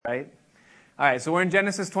right? All right, so we're in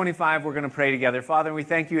Genesis 25. We're going to pray together. Father, we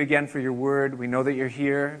thank you again for your word. We know that you're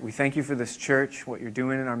here. We thank you for this church, what you're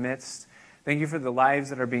doing in our midst. Thank you for the lives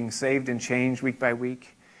that are being saved and changed week by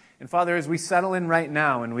week. And Father, as we settle in right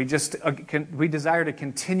now and we desire to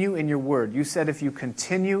continue in your word, you said if you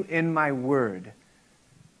continue in my word,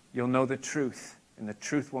 you'll know the truth, and the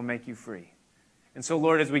truth will make you free. And so,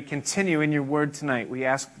 Lord, as we continue in your word tonight, we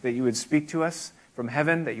ask that you would speak to us from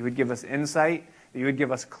heaven, that you would give us insight, that you would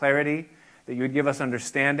give us clarity, that you would give us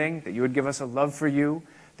understanding, that you would give us a love for you,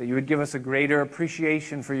 that you would give us a greater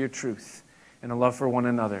appreciation for your truth and a love for one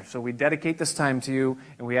another. So we dedicate this time to you,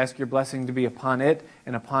 and we ask your blessing to be upon it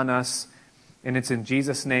and upon us. And it's in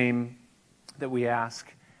Jesus' name that we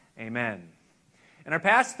ask. Amen. In our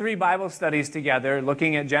past 3 Bible studies together,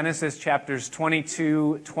 looking at Genesis chapters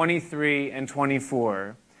 22, 23, and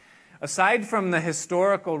 24, aside from the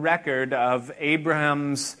historical record of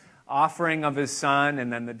Abraham's offering of his son,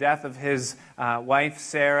 and then the death of his wife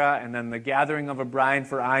Sarah, and then the gathering of a bride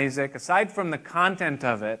for Isaac, aside from the content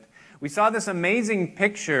of it, we saw this amazing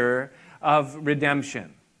picture of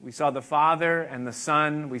redemption. We saw the Father and the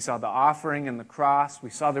Son, we saw the offering and the cross, we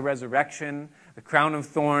saw the resurrection, the crown of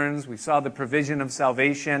thorns, we saw the provision of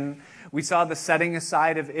salvation, we saw the setting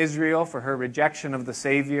aside of Israel for her rejection of the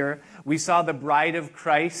Savior, we saw the bride of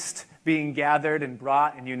Christ being gathered and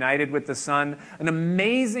brought and united with the Son. An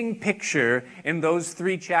amazing picture in those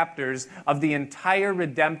 3 chapters of the entire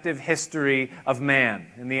redemptive history of man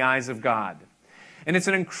in the eyes of God. And it's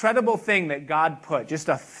an incredible thing that God put, just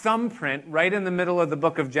a thumbprint right in the middle of the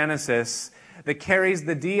book of Genesis that carries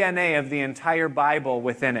the DNA of the entire Bible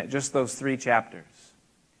within it, just those 3 chapters.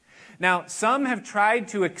 Now, some have tried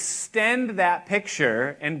to extend that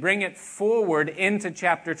picture and bring it forward into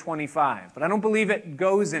chapter 25, but I don't believe it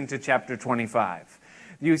goes into chapter 25.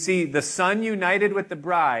 You see the Son united with the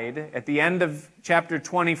bride at the end of chapter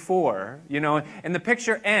 24, and the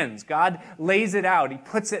picture ends. God lays it out. He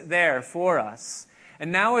puts it there for us.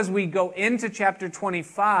 And now as we go into chapter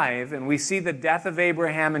 25 and we see the death of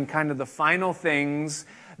Abraham and kind of the final things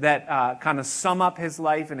that kind of sum up his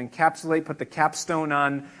life and put the capstone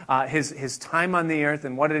on his time on the earth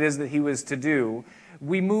and what it is that he was to do,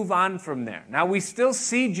 we move on from there. Now, we still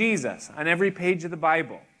see Jesus on every page of the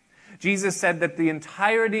Bible. Jesus said that the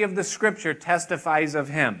entirety of the Scripture testifies of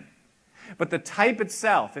him. But the type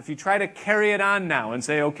itself, if you try to carry it on now and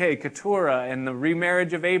say, okay, Keturah and the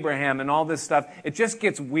remarriage of Abraham and all this stuff, it just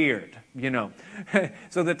gets weird,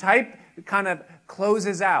 So the type kind of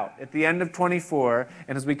closes out at the end of 24,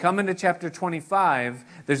 and as we come into chapter 25,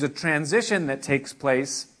 there's a transition that takes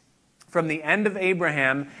place from the end of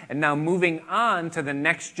Abraham and now moving on to the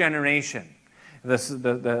next generation,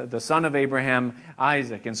 the son of Abraham,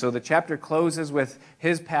 Isaac. And so the chapter closes with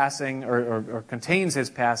his passing, or contains his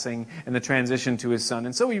passing, and the transition to his son.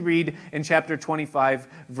 And so we read in chapter 25,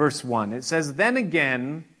 verse 1. It says, "Then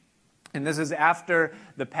again," and this is after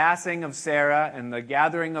the passing of Sarah and the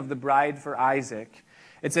gathering of the bride for Isaac,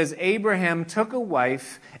 it says, "Abraham took a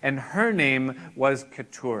wife, and her name was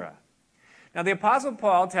Keturah." Now the Apostle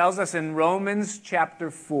Paul tells us in Romans chapter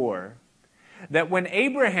 4 that when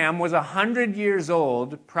Abraham was 100 years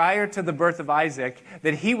old, prior to the birth of Isaac,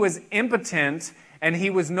 that he was impotent and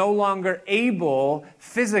he was no longer able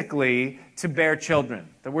physically to bear children.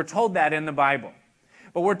 That we're told that in the Bible.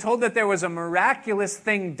 But we're told that there was a miraculous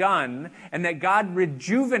thing done and that God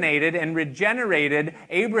rejuvenated and regenerated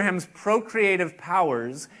Abraham's procreative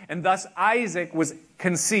powers, and thus Isaac was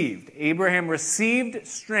conceived. Abraham received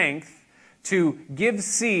strength to give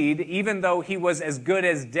seed even though he was as good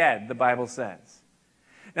as dead, the Bible says.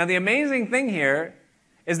 Now the amazing thing here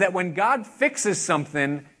is that when God fixes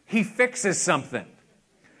something, he fixes something.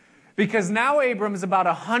 Because now Abram is about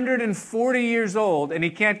 140 years old and he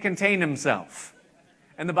can't contain himself.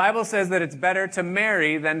 And the Bible says that it's better to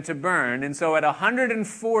marry than to burn. And so at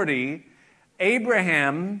 140,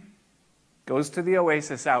 Abraham goes to the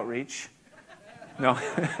Oasis outreach. No.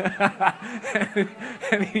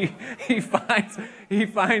 And he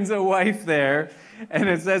finds a wife there, and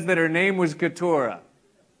it says that her name was Keturah.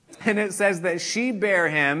 And it says that she bare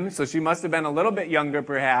him, so she must have been a little bit younger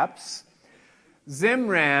perhaps,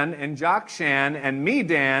 Zimran and Jokshan and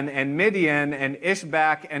Medan and Midian and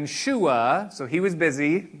Ishbak and Shua, so he was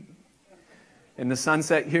busy in the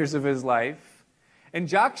sunset years of his life. And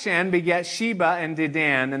Jokshan begat Sheba and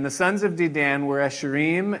Dedan, and the sons of Dedan were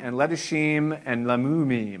Esherim and Letishim and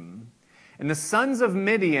Lamumim. And the sons of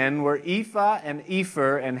Midian were Ephah and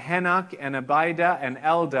Epher and Henoch and Abida and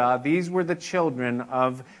Eldah. These were the children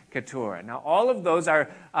of Keturah. Now, all of those are,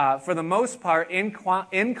 for the most part,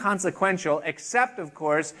 inconsequential, except, of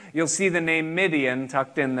course, you'll see the name Midian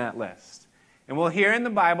tucked in that list. And we'll hear in the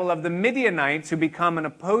Bible of the Midianites who become an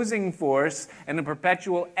opposing force and a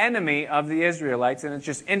perpetual enemy of the Israelites. And it's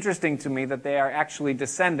just interesting to me that they are actually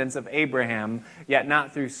descendants of Abraham, yet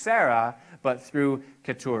not through Sarah, but through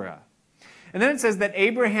Keturah. And then it says that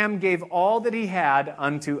Abraham gave all that he had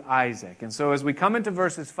unto Isaac. And so as we come into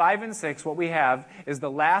verses 5 and 6, what we have is the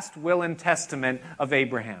last will and testament of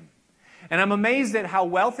Abraham. And I'm amazed at how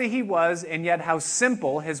wealthy he was and yet how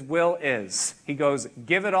simple his will is. He goes,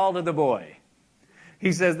 give it all to the boy.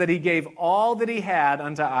 He says that he gave all that he had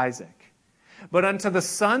unto Isaac. But unto the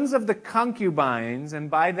sons of the concubines, and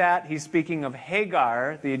by that he's speaking of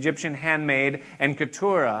Hagar, the Egyptian handmaid, and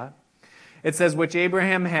Keturah, it says, which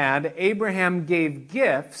Abraham had, Abraham gave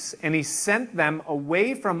gifts, and he sent them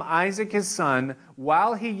away from Isaac his son,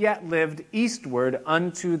 while he yet lived eastward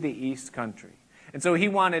unto the east country. And so he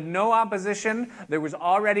wanted no opposition. There was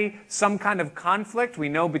already some kind of conflict, we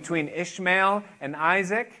know, between Ishmael and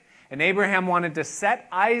Isaac. And Abraham wanted to set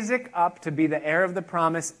Isaac up to be the heir of the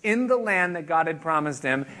promise in the land that God had promised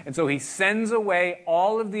him. And so he sends away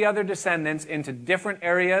all of the other descendants into different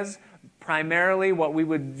areas, primarily what we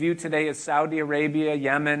would view today as Saudi Arabia,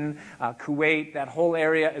 Yemen, Kuwait. That whole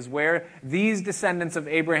area is where these descendants of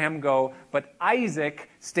Abraham go. But Isaac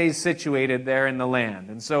stays situated there in the land.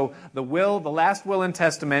 And so the last will and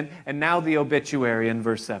testament, and now the obituary in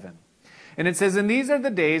verse 7. And it says, and these are the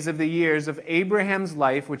days of the years of Abraham's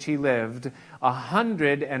life which he lived,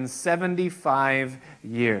 175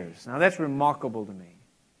 years. Now that's remarkable to me.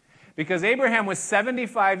 Because Abraham was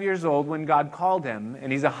 75 years old when God called him,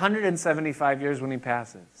 and he's 175 years when he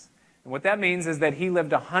passes. And what that means is that he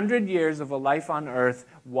lived 100 years of a life on earth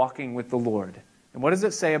walking with the Lord. And what does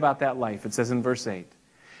it say about that life? It says in verse 8.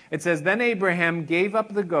 It says, then Abraham gave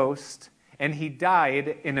up the ghost, and he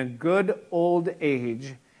died in a good old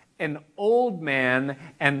age, an old man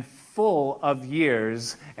and full of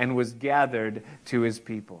years, and was gathered to his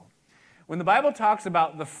people. When the Bible talks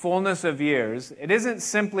about the fullness of years, it isn't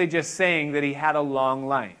simply just saying that he had a long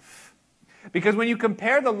life. Because when you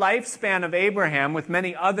compare the lifespan of Abraham with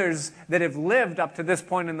many others that have lived up to this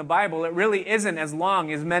point in the Bible, it really isn't as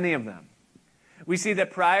long as many of them. We see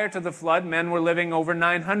that prior to the flood, men were living over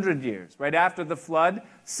 900 years. Right after the flood,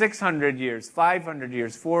 600 years, 500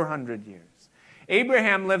 years, 400 years.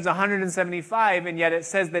 Abraham lives 175, and yet it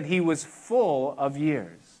says that he was full of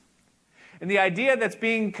years. And the idea that's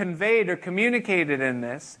being conveyed or communicated in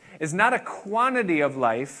this is not a quantity of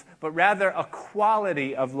life, but rather a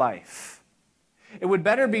quality of life. It would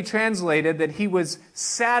better be translated that he was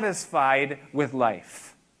satisfied with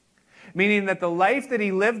life. Meaning that the life that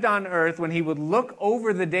he lived on earth, when he would look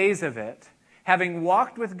over the days of it, having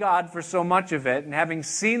walked with God for so much of it, and having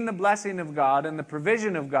seen the blessing of God and the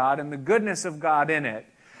provision of God and the goodness of God in it,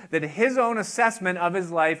 that his own assessment of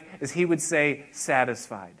his life is, he would say,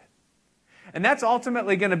 satisfied. And that's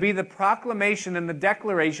ultimately going to be the proclamation and the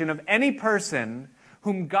declaration of any person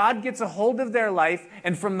whom God gets a hold of their life,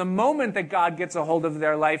 and from the moment that God gets a hold of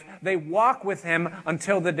their life, they walk with him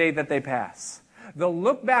until the day that they pass. They'll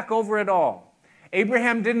look back over it all.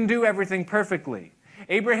 Abraham didn't do everything perfectly.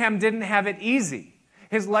 Abraham didn't have it easy.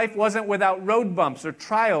 His life wasn't without road bumps or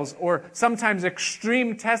trials or sometimes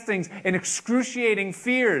extreme testings and excruciating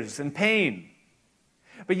fears and pain.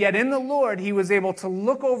 But yet in the Lord, he was able to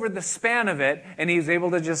look over the span of it, and he was able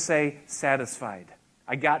to just say, satisfied.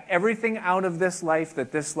 I got everything out of this life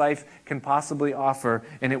that this life can possibly offer,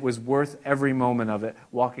 and it was worth every moment of it,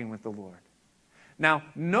 walking with the Lord. Now,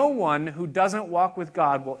 no one who doesn't walk with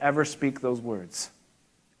God will ever speak those words.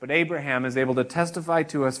 But Abraham is able to testify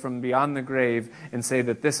to us from beyond the grave and say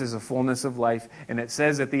that this is a fullness of life, and it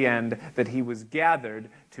says at the end that he was gathered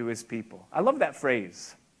to his people. I love that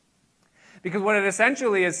phrase. Because what it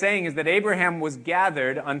essentially is saying is that Abraham was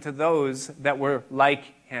gathered unto those that were like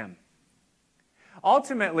him.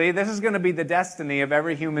 Ultimately, this is going to be the destiny of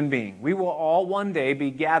every human being. We will all one day be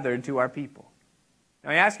gathered to our people. Now,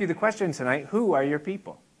 I ask you the question tonight, who are your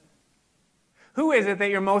people? Who is it that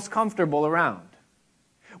you're most comfortable around?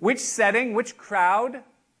 Which setting, which crowd,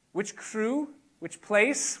 which crew, which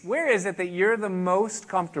place? Where is it that you're the most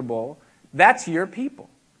comfortable? That's your people.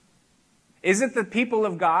 Is it the people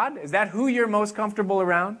of God? Is that who you're most comfortable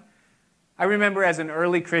around? I remember as an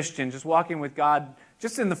early Christian just walking with God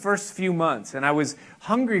just in the first few months, and I was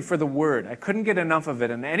hungry for the Word. I couldn't get enough of it,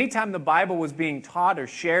 and anytime the Bible was being taught or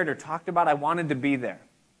shared or talked about, I wanted to be there.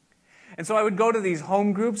 And so I would go to these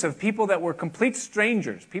home groups of people that were complete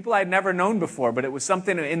strangers, people I had never known before, but it was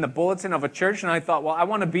something in the bulletin of a church, and I thought, well, I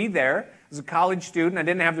want to be there. As a college student, I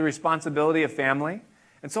didn't have the responsibility of family,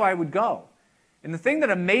 and so I would go. And the thing that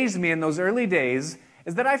amazed me in those early days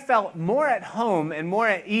is that I felt more at home and more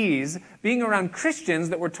at ease being around Christians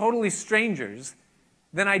that were totally strangers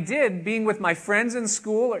than I did being with my friends in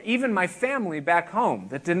school or even my family back home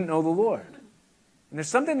that didn't know the Lord. And there's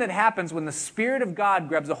something that happens when the Spirit of God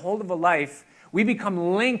grabs a hold of a life. We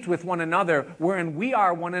become linked with one another, wherein we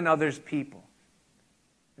are one another's people.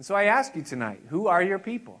 And so I ask you tonight, who are your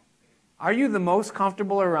people? Are you the most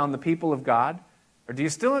comfortable around the people of God? Or do you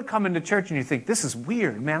still come into church and you think, this is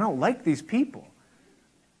weird, man, I don't like these people?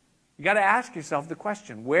 You got to ask yourself the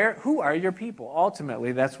question, who are your people?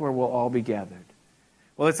 Ultimately, that's where we'll all be gathered.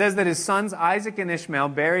 Well, it says that his sons Isaac and Ishmael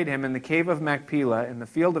buried him in the cave of Machpelah in the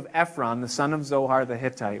field of Ephron, the son of Zohar the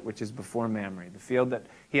Hittite, which is before Mamre, the field that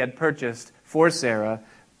he had purchased for Sarah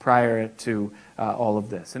prior to all of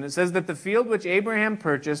this. And it says that the field which Abraham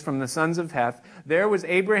purchased from the sons of Heth, there was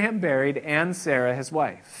Abraham buried and Sarah his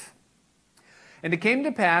wife. And it came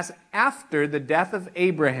to pass after the death of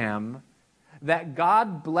Abraham that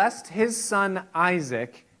God blessed his son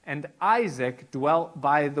Isaac, and Isaac dwelt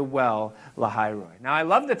by the well Lahairoi. Now, I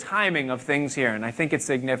love the timing of things here, and I think it's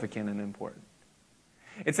significant and important.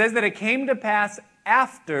 It says that it came to pass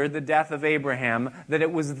after the death of Abraham, that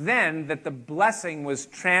it was then that the blessing was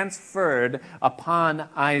transferred upon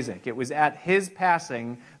Isaac. It was at his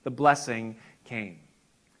passing the blessing came.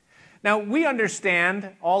 Now, we understand,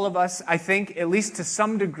 all of us, I think, at least to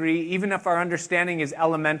some degree, even if our understanding is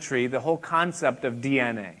elementary, the whole concept of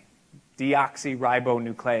DNA.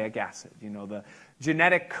 Deoxyribonucleic acid, the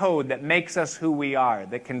genetic code that makes us who we are,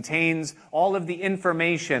 that contains all of the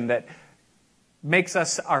information that makes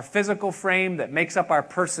us our physical frame, that makes up our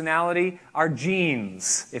personality, our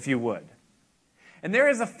genes, if you would. And there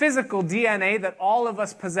is a physical DNA that all of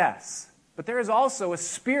us possess, but there is also a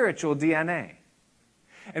spiritual DNA.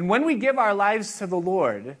 And when we give our lives to the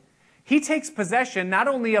Lord, He takes possession not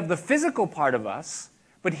only of the physical part of us,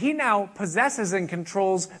 but He now possesses and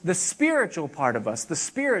controls the spiritual part of us, the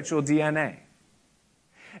spiritual DNA.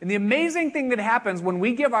 And the amazing thing that happens when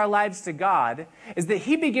we give our lives to God is that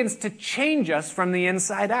He begins to change us from the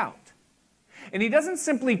inside out. And He doesn't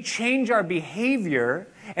simply change our behavior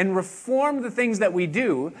and reform the things that we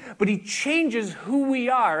do, but He changes who we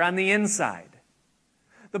are on the inside.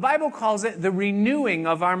 The Bible calls it the renewing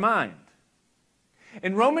of our mind.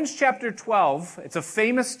 In Romans chapter 12, it's a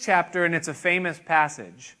famous chapter and it's a famous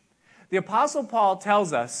passage. The Apostle Paul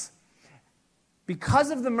tells us, because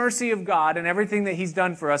of the mercy of God and everything that He's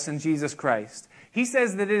done for us in Jesus Christ, he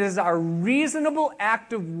says that it is our reasonable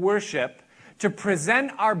act of worship to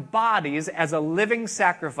present our bodies as a living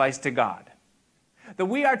sacrifice to God. That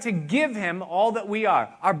we are to give Him all that we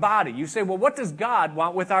are, our body. You say, well, what does God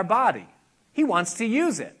want with our body? He wants to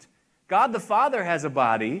use it. God the Father has a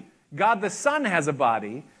body. God the Son has a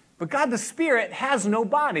body, but God the Spirit has no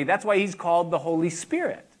body. That's why He's called the Holy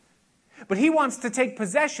Spirit. But He wants to take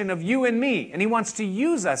possession of you and me, and He wants to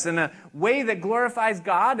use us in a way that glorifies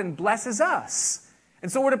God and blesses us. And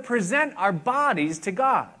so we're to present our bodies to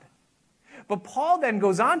God. But Paul then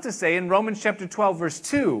goes on to say in Romans chapter 12, verse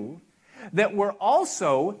 2, that we're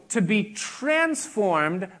also to be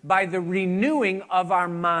transformed by the renewing of our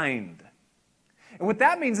mind. And what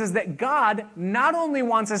that means is that God not only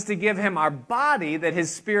wants us to give Him our body that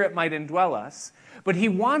His Spirit might indwell us, but He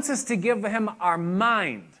wants us to give Him our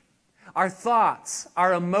mind, our thoughts,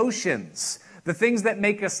 our emotions, the things that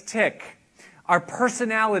make us tick, our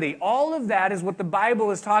personality. All of that is what the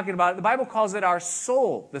Bible is talking about. The Bible calls it our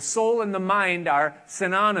soul. The soul and the mind are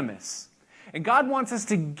synonymous. And God wants us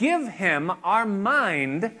to give Him our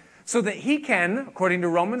mind so that He can, according to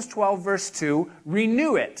Romans 12, verse 2,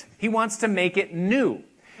 renew it. He wants to make it new.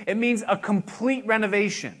 It means a complete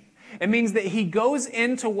renovation. It means that He goes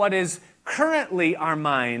into what is currently our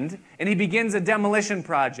mind and He begins a demolition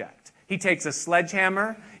project. He takes a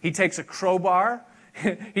sledgehammer, He takes a crowbar,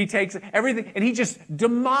 He takes everything, and He just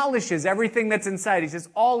demolishes everything that's inside. He says,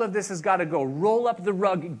 all of this has got to go. Roll up the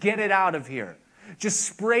rug, get it out of here. Just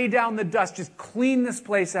spray down the dust. Just clean this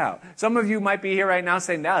place out. Some of you might be here right now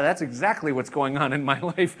saying, no, that's exactly what's going on in my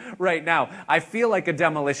life right now. I feel like a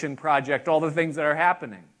demolition project, all the things that are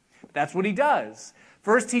happening. But that's what He does.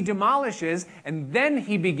 First He demolishes, and then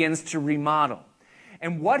He begins to remodel.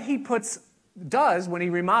 And what He does when He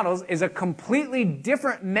remodels is a completely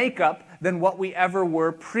different makeup than what we ever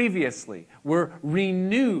were previously. We're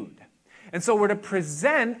renewed. And so we're to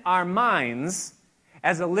present our minds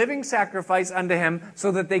as a living sacrifice unto Him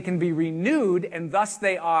so that they can be renewed, and thus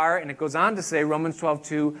they are, and it goes on to say, Romans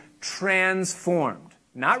 12:2, transformed.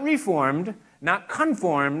 Not reformed, not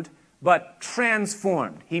conformed, but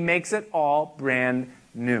transformed. He makes it all brand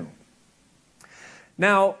new.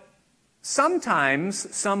 Now,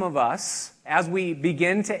 sometimes some of us, as we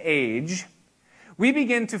begin to age, we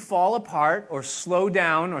begin to fall apart or slow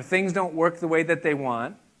down or things don't work the way that they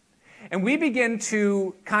want. And we begin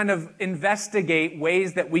to kind of investigate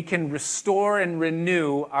ways that we can restore and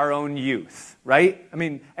renew our own youth, right? I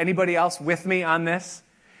mean, anybody else with me on this?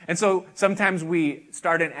 And so sometimes we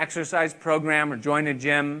start an exercise program or join a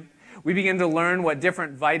gym. We begin to learn what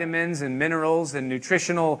different vitamins and minerals and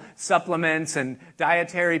nutritional supplements and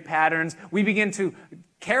dietary patterns. We begin to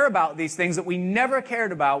care about these things that we never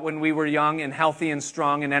cared about when we were young and healthy and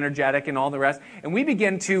strong and energetic and all the rest. And we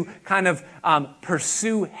begin to kind of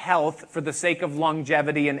pursue health for the sake of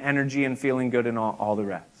longevity and energy and feeling good and all the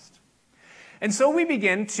rest. And so we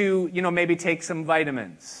begin to, maybe take some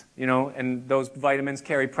vitamins, and those vitamins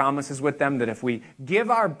carry promises with them that if we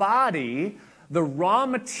give our body the raw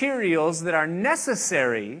materials that are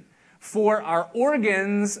necessary for our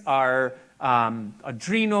organs, our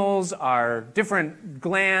adrenals, our different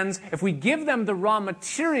glands, if we give them the raw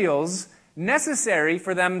materials necessary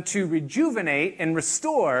for them to rejuvenate and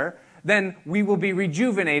restore, then we will be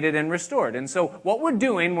rejuvenated and restored. And so what we're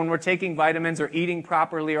doing when we're taking vitamins or eating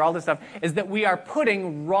properly or all this stuff is that we are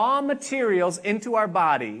putting raw materials into our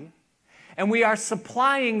body, and we are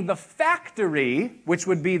supplying the factory, which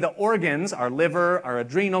would be the organs, our liver, our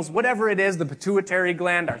adrenals, whatever it is, the pituitary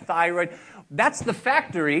gland, our thyroid. That's the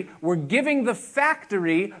factory. We're giving the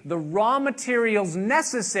factory the raw materials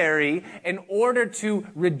necessary in order to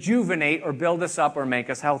rejuvenate or build us up or make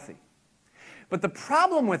us healthy. But the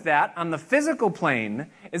problem with that on the physical plane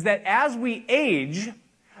is that as we age,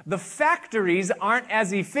 the factories aren't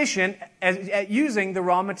as efficient at using the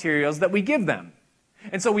raw materials that we give them.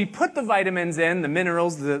 And so we put the vitamins in, the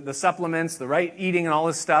minerals, the supplements, the right eating and all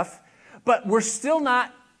this stuff, but we're still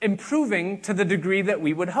not improving to the degree that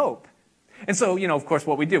we would hope. And so, of course,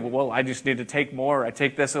 what we do, well, I just need to take more, I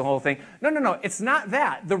take this, the whole thing. No, it's not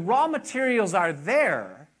that. The raw materials are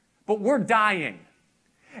there, but we're dying.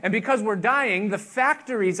 And because we're dying, the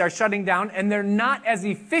factories are shutting down, and they're not as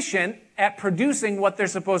efficient at producing what they're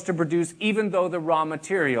supposed to produce, even though the raw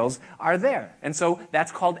materials are there. And so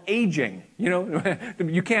that's called aging.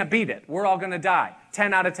 You can't beat it. We're all going to die.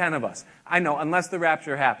 10 out of 10 of us. I know, unless the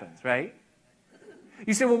rapture happens, right?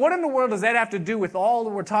 You say, well, what in the world does that have to do with all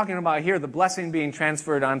that we're talking about here, the blessing being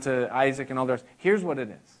transferred onto Isaac and all the rest? Here's what it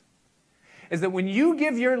is that when you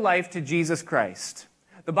give your life to Jesus Christ,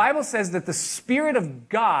 the Bible says that the Spirit of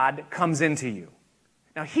God comes into you.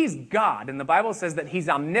 Now, He's God, and the Bible says that He's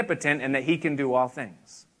omnipotent and that He can do all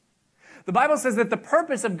things. The Bible says that the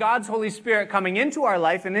purpose of God's Holy Spirit coming into our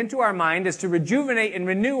life and into our mind is to rejuvenate and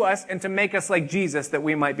renew us and to make us like Jesus, that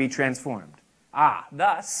we might be transformed.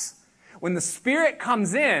 Thus, when the Spirit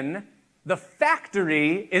comes in, the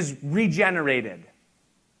factory is regenerated.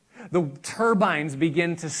 The turbines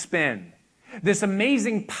begin to spin. This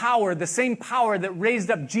amazing power, the same power that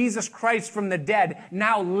raised up Jesus Christ from the dead,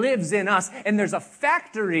 now lives in us. And there's a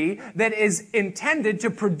factory that is intended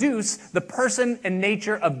to produce the person and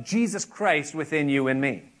nature of Jesus Christ within you and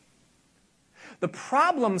me. The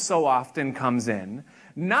problem so often comes in,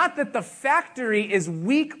 not that the factory is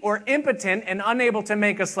weak or impotent and unable to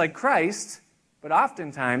make us like Christ, but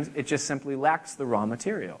oftentimes it just simply lacks the raw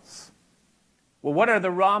materials. Well, what are the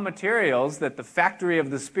raw materials that the factory of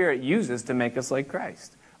the Spirit uses to make us like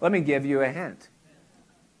Christ? Let me give you a hint.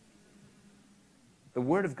 The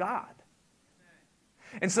Word of God.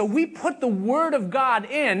 And so we put the Word of God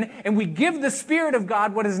in, and we give the Spirit of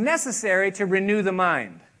God what is necessary to renew the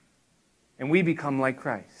mind. And we become like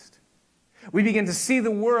Christ. We begin to see the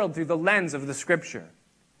world through the lens of the Scripture.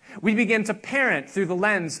 We begin to parent through the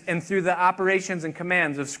lens and through the operations and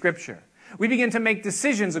commands of Scripture. We begin to make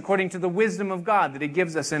decisions according to the wisdom of God that He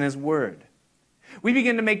gives us in His Word. We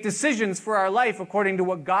begin to make decisions for our life according to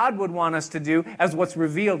what God would want us to do as what's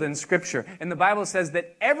revealed in Scripture. And the Bible says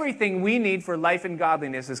that everything we need for life and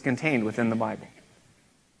godliness is contained within the Bible.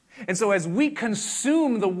 And so as we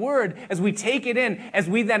consume the Word, as we take it in, as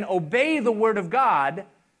we then obey the Word of God,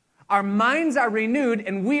 our minds are renewed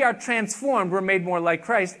and we are transformed. We're made more like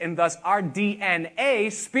Christ, and thus our DNA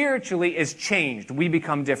spiritually is changed. We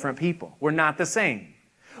become different people. We're not the same.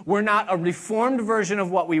 We're not a reformed version of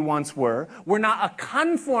what we once were. We're not a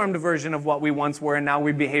conformed version of what we once were and now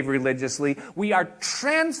we behave religiously. We are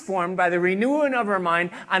transformed by the renewing of our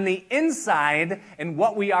mind on the inside, and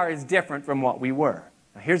what we are is different from what we were.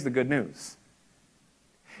 Now here's the good news,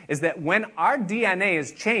 is that when our DNA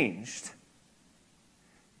is changed,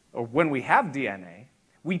 or when we have DNA,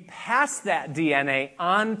 we pass that DNA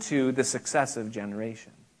on to the successive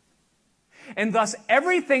generation. And thus,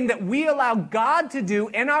 everything that we allow God to do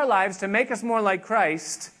in our lives to make us more like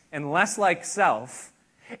Christ and less like self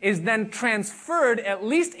is then transferred, at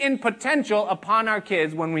least in potential, upon our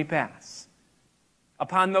kids when we pass.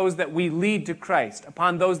 upon those that we lead to Christ,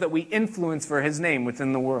 upon those that we influence for his name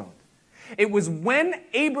within the world. It was when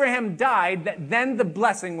Abraham died that then the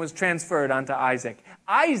blessing was transferred onto Isaac.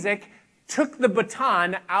 Isaac took the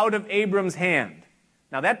baton out of Abram's hand.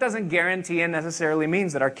 Now that doesn't guarantee and necessarily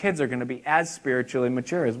means that our kids are going to be as spiritually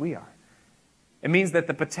mature as we are. It means that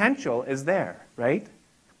the potential is there, right?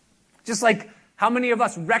 Just like how many of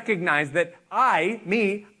us recognize that I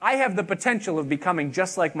have the potential of becoming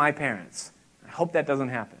just like my parents. I hope that doesn't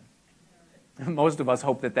happen. Most of us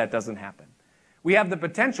hope that that doesn't happen. We have the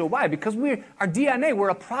potential. Why? Because our DNA, we're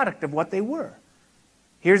a product of what they were.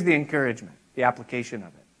 Here's the encouragement, the application of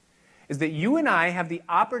it, is that you and I have the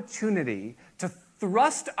opportunity to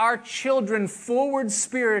thrust our children forward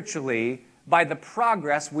spiritually by the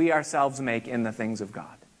progress we ourselves make in the things of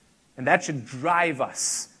God. And that should drive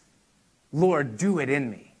us. Lord, do it in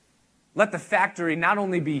me. Let the factory not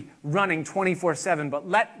only be running 24/7, but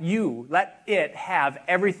let it have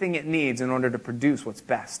everything it needs in order to produce what's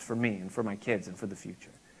best for me and for my kids and for the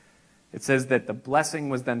future. It says that the blessing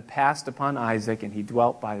was then passed upon Isaac, and he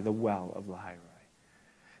dwelt by the well of Lahairoi.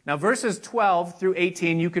 Now, verses 12 through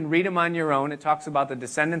 18, you can read them on your own. It talks about the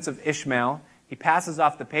descendants of Ishmael. He passes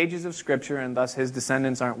off the pages of Scripture, and thus his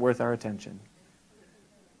descendants aren't worth our attention.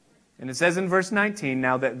 And it says in verse 19,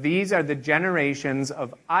 now that these are the generations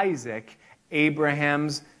of Isaac,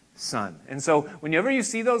 Abraham's son. And so whenever you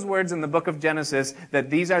see those words in the book of Genesis, that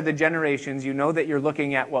these are the generations, you know that you're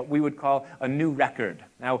looking at what we would call a new record.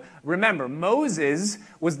 Now, remember, Moses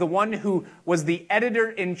was the one who was the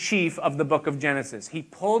editor-in-chief of the book of Genesis. He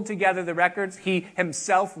pulled together the records. He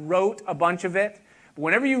himself wrote a bunch of it. But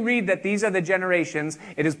whenever you read that these are the generations,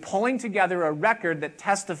 it is pulling together a record that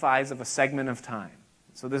testifies of a segment of time.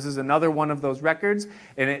 So this is another one of those records,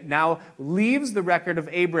 and it now leaves the record of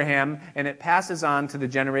Abraham, and it passes on to the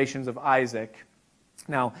generations of Isaac.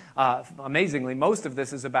 Now, amazingly, most of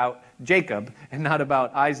this is about Jacob and not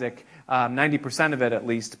about Isaac, 90% of it at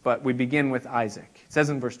least, but we begin with Isaac. It says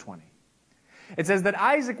in verse 20. It says that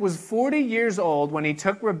Isaac was 40 years old when he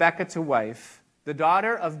took Rebekah to wife, the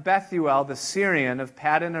daughter of Bethuel the Syrian of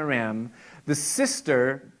Paddan Aram, the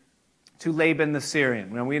sister to Laban the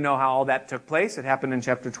Syrian. Now we know how all that took place. It happened in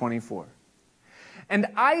chapter 24. And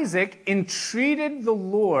Isaac entreated the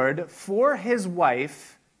Lord for his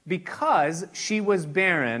wife because she was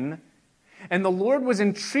barren, and the Lord was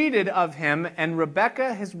entreated of him, and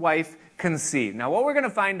Rebekah his wife conceived. Now what we're going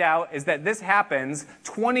to find out is that this happens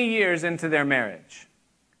 20 years into their marriage.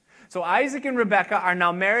 So Isaac and Rebekah are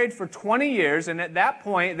now married for 20 years, and at that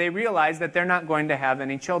point they realize that they're not going to have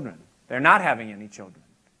any children. They're not having any children.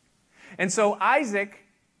 And so Isaac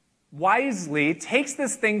wisely takes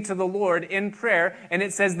this thing to the Lord in prayer, and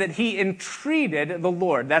it says that he entreated the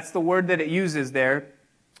Lord. That's the word that it uses there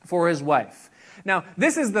for his wife. Now,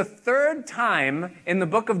 this is the third time in the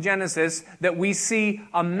book of Genesis that we see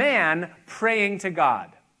a man praying to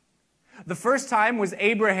God. The first time was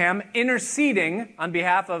Abraham interceding on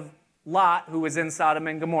behalf of Lot, who was in Sodom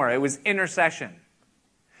and Gomorrah. It was intercession.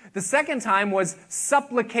 The second time was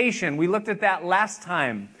supplication. We looked at that last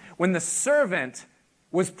time, when the servant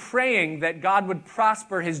was praying that God would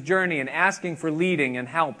prosper his journey and asking for leading and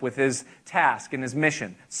help with his task and his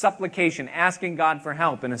mission. Supplication, asking God for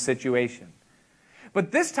help in a situation.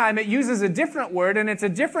 But this time it uses a different word, and it's a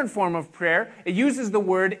different form of prayer. It uses the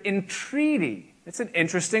word entreaty. It's an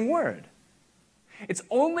interesting word. It's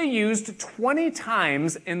only used 20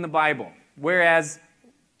 times in the Bible, whereas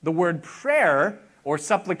the word prayer or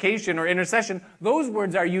supplication or intercession, those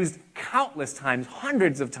words are used countless times,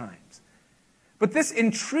 hundreds of times. But this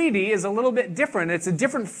entreaty is a little bit different. It's a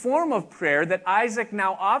different form of prayer that Isaac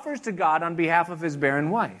now offers to God on behalf of his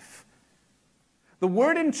barren wife. The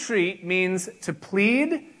word entreat means to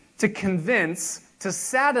plead, to convince, to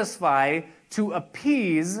satisfy, to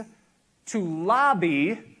appease, to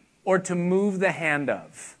lobby, or to move the hand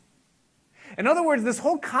of. In other words, this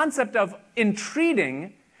whole concept of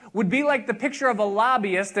entreating would be like the picture of a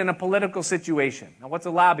lobbyist in a political situation. Now, what's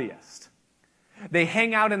a lobbyist? They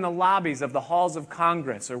hang out in the lobbies of the halls of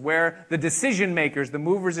Congress, or where the decision makers, the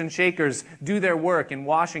movers and shakers, do their work in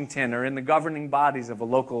Washington or in the governing bodies of a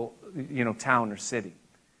local, town or city.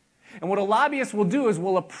 And what a lobbyist will do is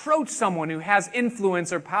will approach someone who has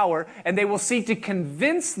influence or power, and they will seek to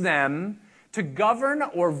convince them to govern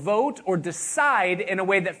or vote or decide in a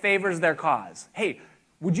way that favors their cause. Hey,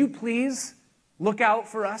 would you please look out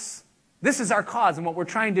for us? This is our cause and what we're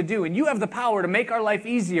trying to do, and you have the power to make our life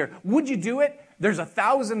easier. Would you do it? There's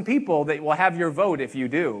 1,000 people that will have your vote if you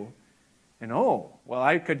do. And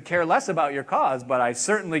I could care less about your cause, but I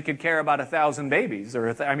certainly could care about 1,000 babies, or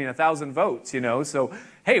 1,000 votes, So,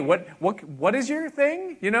 hey, what is your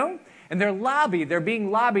thing, And they're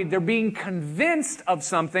being lobbied, they're being convinced of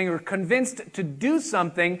something or convinced to do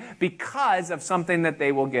something because of something that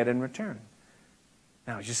they will get in return.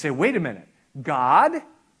 Now, you say, wait a minute. God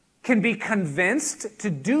can be convinced to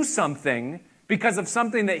do something because of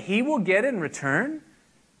something that he will get in return?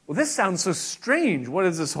 Well, this sounds so strange. What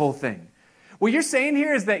is this whole thing? What you're saying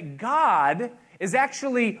here is that God is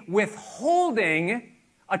actually withholding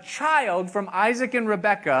a child from Isaac and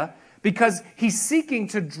Rebekah because he's seeking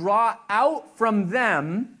to draw out from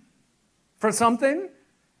them for something.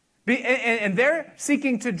 And they're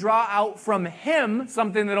seeking to draw out from him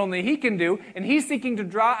something that only he can do. And he's seeking to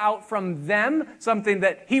draw out from them something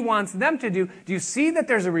that he wants them to do. Do you see that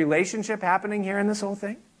there's a relationship happening here in this whole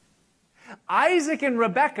thing? Isaac and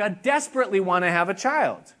Rebekah desperately want to have a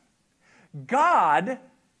child. God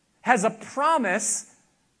has a promise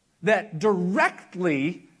that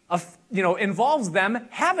directly involves them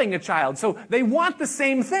having a child. So they want the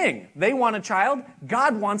same thing. They want a child.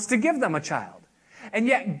 God wants to give them a child. And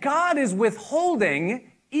yet God is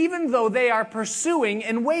withholding even though they are pursuing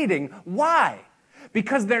and waiting. Why?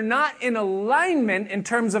 Because they're not in alignment in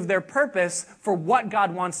terms of their purpose for what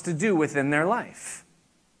God wants to do within their life.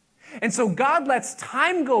 And so God lets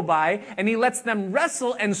time go by and he lets them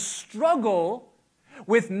wrestle and struggle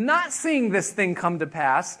with not seeing this thing come to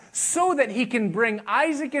pass so that he can bring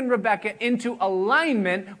Isaac and Rebekah into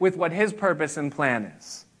alignment with what his purpose and plan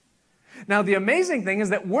is. Now, the amazing thing is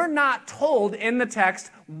that we're not told in the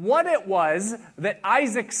text what it was that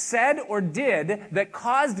Isaac said or did that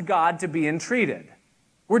caused God to be entreated.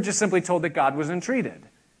 We're just simply told that God was entreated.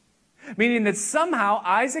 Meaning that somehow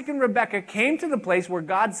Isaac and Rebekah came to the place where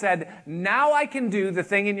God said, now I can do the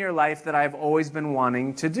thing in your life that I've always been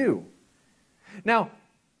wanting to do. Now,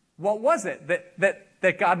 what was it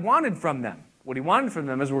that God wanted from them? What he wanted from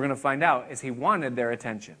them, as we're going to find out, is he wanted their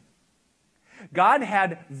attention. God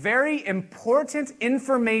had very important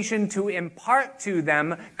information to impart to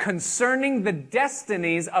them concerning the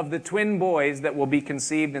destinies of the twin boys that will be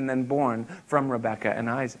conceived and then born from Rebekah and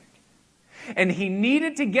Isaac. And he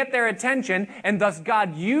needed to get their attention, and thus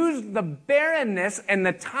God used the barrenness and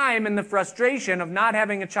the time and the frustration of not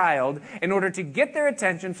having a child in order to get their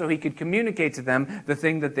attention so he could communicate to them the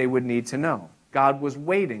thing that they would need to know. God was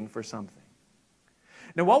waiting for something.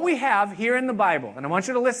 Now, what we have here in the Bible, and I want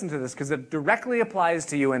you to listen to this because it directly applies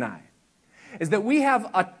to you and I, is that we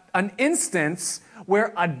have an instance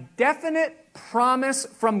where a definite promise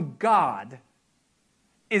from God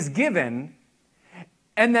is given,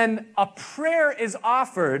 and then a prayer is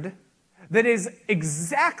offered that is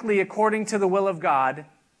exactly according to the will of God,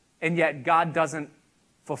 and yet God doesn't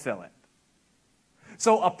fulfill it.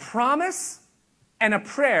 So a promise and a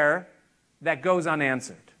prayer that goes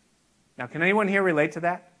unanswered. Now, can anyone here relate to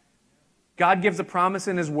that? God gives a promise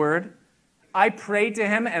in his word. I prayed to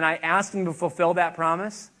him and I asked him to fulfill that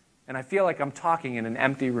promise, and I feel like I'm talking in an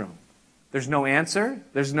empty room. There's no answer.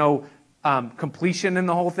 There's no completion in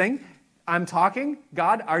the whole thing. I'm talking.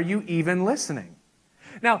 God, are you even listening?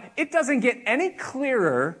 Now, it doesn't get any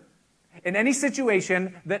clearer in any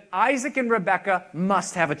situation that Isaac and Rebekah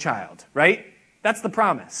must have a child, right? That's the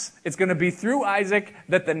promise. It's going to be through Isaac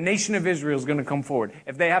that the nation of Israel is going to come forward.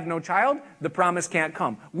 If they have no child, the promise can't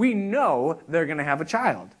come. We know they're going to have a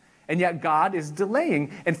child. And yet God is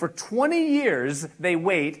delaying. And for 20 years, they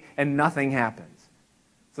wait and nothing happens.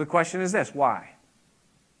 So the question is this: why?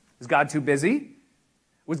 Is God too busy?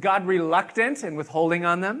 Was God reluctant in withholding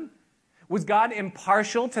on them? Was God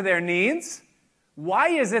impartial to their needs? Why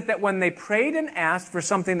is it that when they prayed and asked for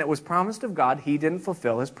something that was promised of God, he didn't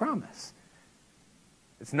fulfill his promise?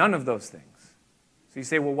 It's none of those things. So you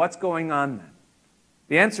say, well, what's going on then?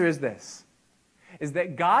 The answer is this, is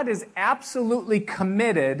that God is absolutely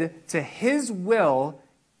committed to his will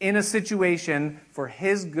in a situation for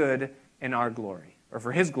his good and our glory, or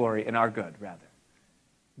for his glory and our good, rather.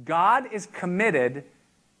 God is committed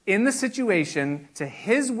in the situation to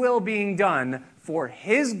his will being done for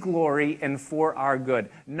his glory and for our good,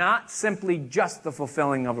 not simply just the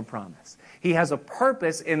fulfilling of a promise. He has a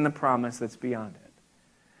purpose in the promise that's beyond it.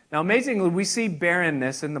 Now, amazingly, we see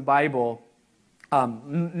barrenness in the Bible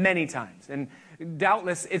many times. And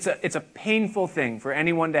doubtless, it's a painful thing for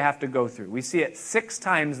anyone to have to go through. We see it 6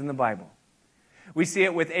 times in the Bible. We see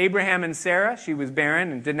it with Abraham and Sarah. She was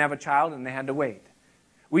barren and didn't have a child, and they had to wait.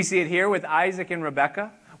 We see it here with Isaac and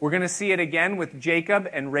Rebekah. We're going to see it again with Jacob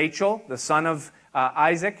and Rachel, the son of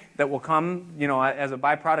Isaac, that will come, as a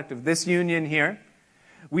byproduct of this union here.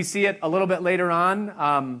 We see it a little bit later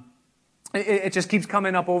on. It just keeps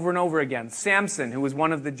coming up over and over again. Samson, who was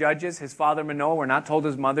one of the judges, his father Manoah, we're not told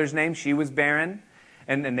his mother's name. She was barren,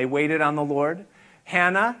 and they waited on the Lord.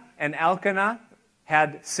 Hannah and Elkanah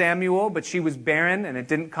had Samuel, but she was barren and it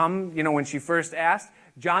didn't come, when she first asked.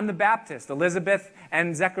 John the Baptist, Elizabeth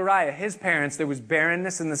and Zechariah, his parents, there was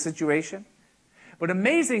barrenness in the situation. But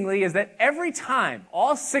amazingly is that every time,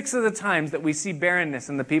 all 6 of the times that we see barrenness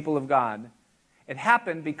in the people of God, it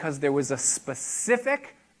happened because there was a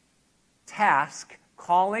specific task,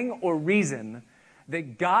 calling, or reason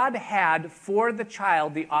that God had for the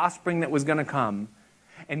child, the offspring that was going to come.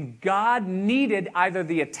 And God needed either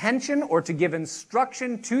the attention or to give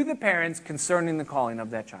instruction to the parents concerning the calling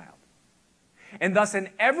of that child. And thus, in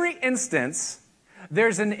every instance,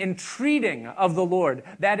 there's an entreating of the Lord.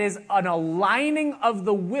 That is, an aligning of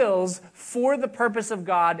the wills for the purpose of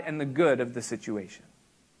God and the good of the situation.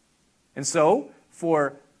 And so,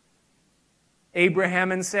 for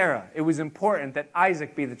Abraham and Sarah, it was important that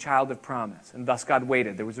Isaac be the child of promise. And thus God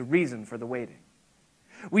waited. There was a reason for the waiting.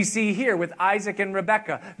 We see here with Isaac and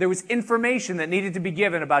Rebekah, there was information that needed to be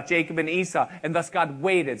given about Jacob and Esau, and thus God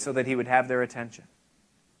waited so that he would have their attention.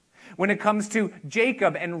 When it comes to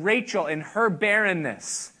Jacob and Rachel and her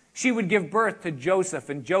barrenness, she would give birth to Joseph,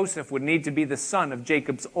 and Joseph would need to be the son of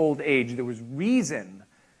Jacob's old age. There was reason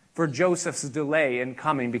for Joseph's delay in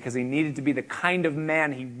coming because he needed to be the kind of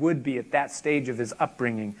man he would be at that stage of his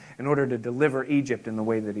upbringing in order to deliver Egypt in the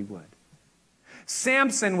way that he would.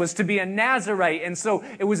 Samson was to be a Nazirite, and so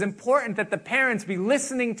it was important that the parents be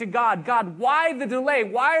listening to God. God, why the delay?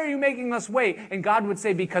 Why are you making us wait? And God would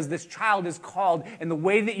say, because this child is called, and the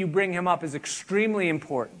way that you bring him up is extremely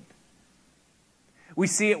important. We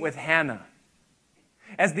see it with Hannah.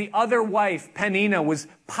 As the other wife, Peninnah, was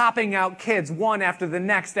popping out kids one after the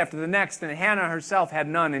next, and Hannah herself had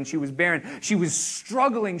none, and she was barren. She was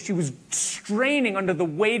struggling. She was straining under the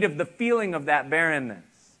weight of the feeling of that barrenness.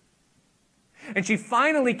 And she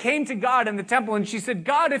finally came to God in the temple and she said,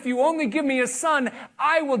 God, if you only give me a son,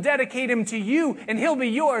 I will dedicate him to you and he'll be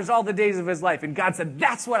yours all the days of his life. And God said,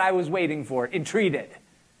 that's what I was waiting for. Entreated.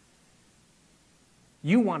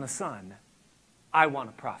 You want a son. I want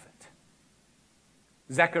a prophet.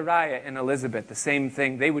 Zechariah and Elizabeth, the same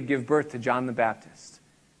thing. They would give birth to John the Baptist.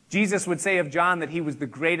 Jesus would say of John that he was the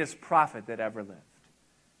greatest prophet that ever lived.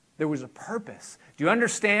 There was a purpose. Do you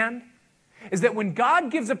understand? Is that when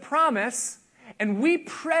God gives a promise and we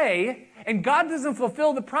pray and God doesn't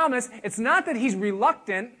fulfill the promise, it's not that he's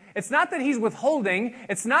reluctant, it's not that he's withholding,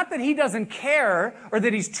 it's not that he doesn't care or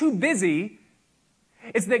that he's too busy.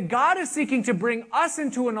 It's that God is seeking to bring us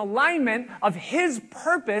into an alignment of his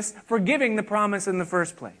purpose for giving the promise in the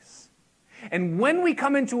first place. And when we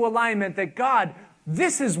come into alignment that God,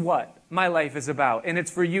 this is what my life is about, and it's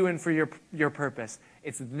for you and for your purpose,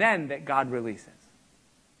 it's then that God releases.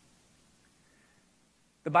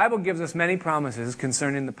 The Bible gives us many promises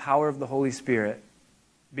concerning the power of the Holy Spirit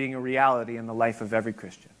being a reality in the life of every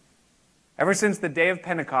Christian. Ever since the day of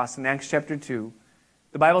Pentecost in Acts chapter 2,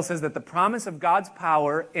 the Bible says that the promise of God's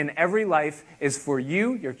power in every life is for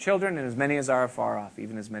you, your children, and as many as are afar off,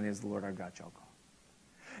 even as many as the Lord our God shall call.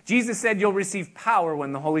 Jesus said you'll receive power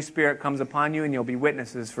when the Holy Spirit comes upon you, and you'll be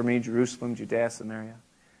witnesses for me, Jerusalem, Judea, Samaria.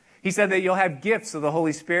 He said that you'll have gifts of the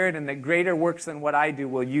Holy Spirit, and that greater works than what I do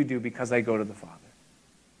will you do because I go to the Father.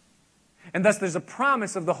 And thus there's a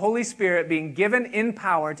promise of the Holy Spirit being given in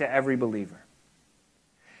power to every believer.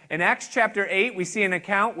 In Acts chapter 8, we see an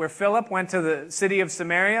account where Philip went to the city of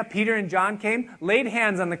Samaria. Peter and John came, laid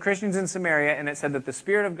hands on the Christians in Samaria, and it said that the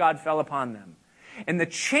Spirit of God fell upon them. And the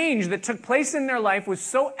change that took place in their life was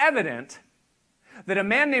so evident that a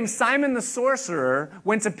man named Simon the sorcerer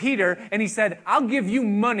went to Peter and he said, I'll give you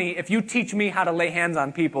money if you teach me how to lay hands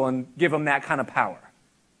on people and give them that kind of power.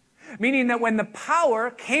 Meaning that when the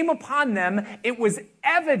power came upon them, it was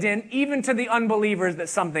evident even to the unbelievers that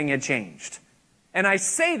something had changed. And I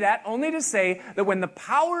say that only to say that when the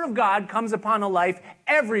power of God comes upon a life,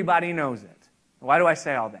 everybody knows it. Why do I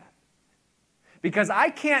say all that? Because I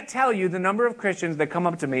can't tell you the number of Christians that come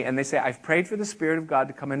up to me and they say, I've prayed for the Spirit of God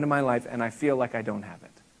to come into my life and I feel like I don't have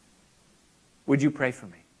it. Would you pray for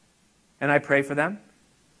me? And I pray for them.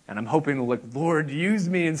 And I'm hoping to, like, Lord, use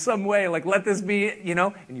me in some way. Like, let this be,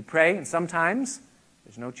 and you pray, and sometimes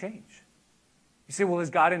there's no change. You say, well, is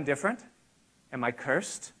God indifferent? Am I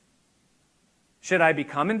cursed? Should I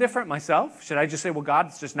become indifferent myself? Should I just say, well,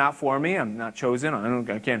 God's just not for me. I'm not chosen.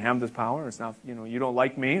 I can't have this power. It's not, you don't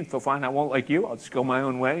like me, so fine, I won't like you. I'll just go my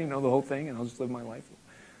own way, the whole thing, and I'll just live my life.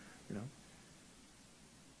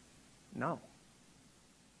 No.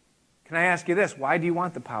 Can I ask you this? Why do you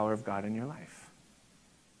want the power of God in your life?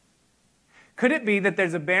 Could it be that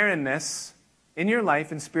there's a barrenness in your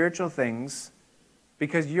life in spiritual things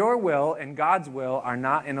because your will and God's will are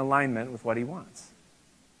not in alignment with what he wants?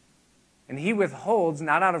 And he withholds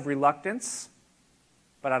not out of reluctance,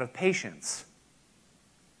 but out of patience.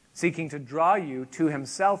 seeking to draw you to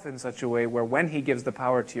himself in such a way where when he gives the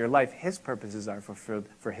power to your life, his purposes are fulfilled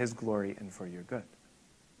for his glory and for your good.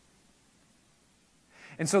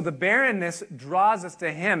 And so the barrenness draws us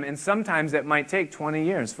to him, and sometimes it might take 20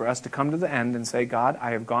 years for us to come to the end and say, God,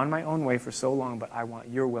 I have gone my own way for so long, but I want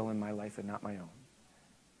your will in my life and not my own.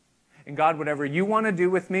 And God, whatever you want to do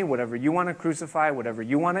with me, whatever you want to crucify, whatever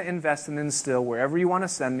you want to invest and instill, wherever you want to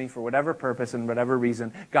send me for whatever purpose and whatever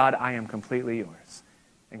reason, God, I am completely yours.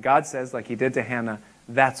 And God says, like he did to Hannah,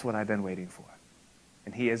 that's what I've been waiting for.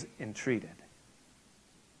 And he is entreated.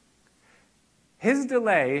 His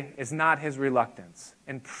delay is not his reluctance.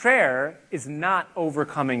 And prayer is not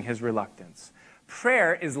overcoming his reluctance.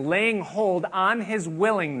 Prayer is laying hold on his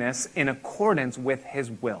willingness in accordance with his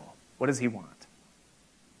will. What does he want?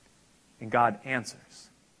 And God answers.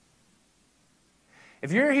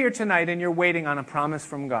 If you're here tonight and you're waiting on a promise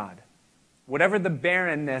from God, whatever the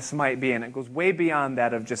barrenness might be, and it goes way beyond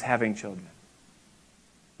that of just having children,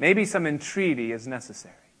 maybe some entreaty is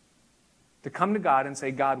necessary to come to God and say,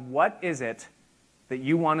 God, what is it that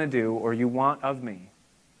you want to do or you want of me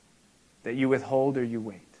that you withhold or you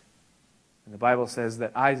wait? And the Bible says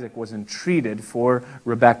that Isaac was entreated for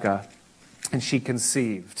Rebekah, and she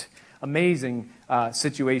conceived. Amazing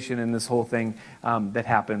situation in this whole thing that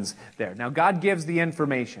happens there. Now, God gives the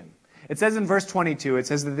information. It says in verse 22, it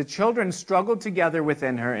says that the children struggled together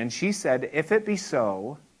within her, and she said, if it be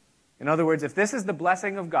so, in other words, if this is the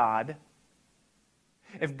blessing of God,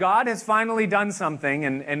 if God has finally done something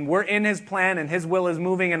and we're in his plan and his will is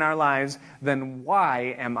moving in our lives, then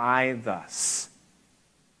why am I thus?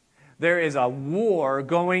 There is a war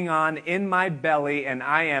going on in my belly and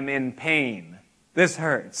I am in pain. This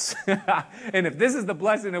hurts. And if this is the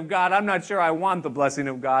blessing of God, I'm not sure I want the blessing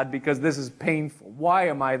of God because this is painful. Why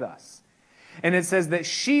am I thus? And it says that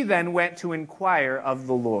she then went to inquire of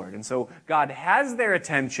the Lord. And so God has their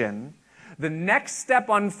attention. The next step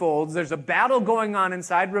unfolds. There's a battle going on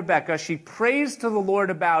inside Rebekah. She prays to the Lord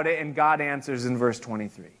about it, and God answers in verse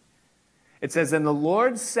 23. It says, and the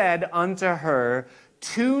Lord said unto her,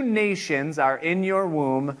 2 nations are in your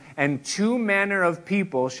womb, and 2 manner of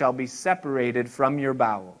people shall be separated from your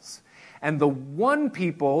bowels. And the one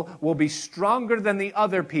people will be stronger than the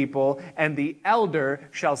other people, and the elder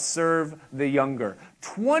shall serve the younger.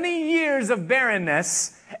 20 years of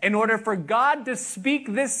barrenness in order for God to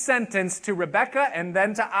speak this sentence to Rebekah and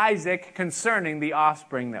then to Isaac concerning the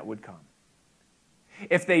offspring that would come.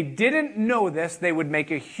 If they didn't know this, they would make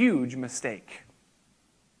a huge mistake.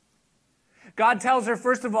 God tells her,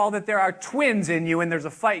 first of all, that there are twins in you, and there's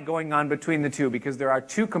a fight going on between the two because there are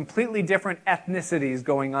 2 completely different ethnicities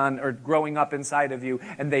going on or growing up inside of you,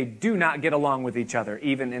 and they do not get along with each other,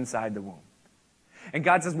 even inside the womb. And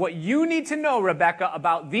God says, what you need to know, Rebekah,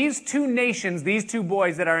 about these 2 nations, these 2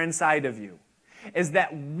 boys that are inside of you, is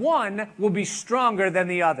that one will be stronger than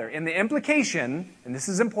the other. And the implication, and this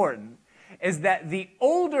is important, is that the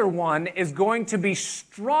older one is going to be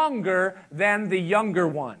stronger than the younger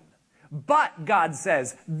one. But, God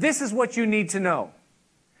says, this is what you need to know.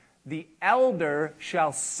 The elder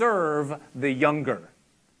shall serve the younger.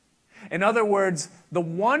 In other words, the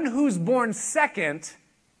one who's born second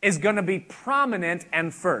is going to be prominent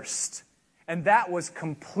and first. And that was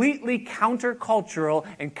completely countercultural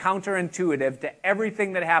and counterintuitive to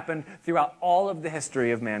everything that happened throughout all of the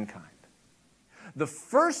history of mankind. The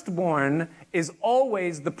firstborn is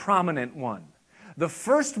always the prominent one. The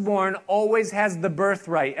firstborn always has the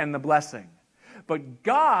birthright and the blessing. But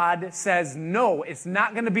God says, no, it's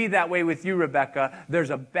not going to be that way with you, Rebekah. There's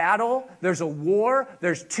a battle, there's a war,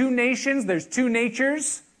 there's 2 nations, there's 2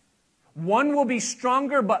 natures. One will be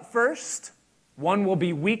stronger but first, one will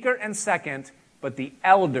be weaker and second, but the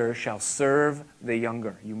elder shall serve the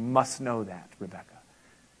younger. You must know that, Rebekah.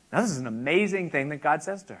 Now, this is an amazing thing that God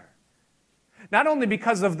says to her. Not only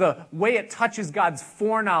because of the way it touches God's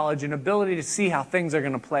foreknowledge and ability to see how things are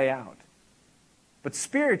going to play out, but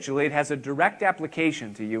spiritually it has a direct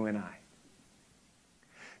application to you and I.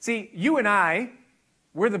 See, you and I,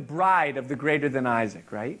 we're the bride of the greater than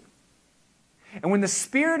Isaac, right? And when the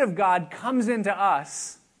Spirit of God comes into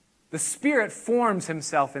us, the Spirit forms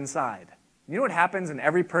himself inside. You know what happens in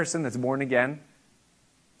every person that's born again?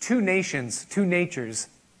 2 nations, 2 natures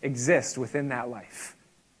exist within that life.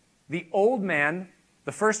 The old man,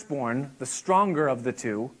 the firstborn, the stronger of the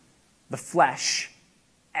 2, the flesh,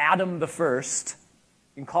 Adam the first,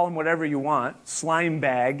 you can call him whatever you want, slime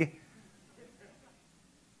bag,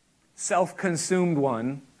 self-consumed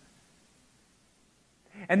one.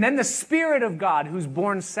 And then the Spirit of God who's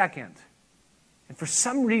born second. And for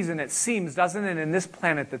some reason it seems, doesn't it, in this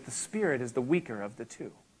planet that the Spirit is the weaker of the 2.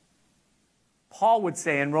 Paul would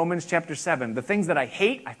say in Romans chapter 7, the things that I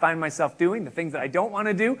hate, I find myself doing. The things that I don't want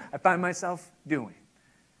to do, I find myself doing.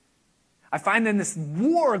 I find then this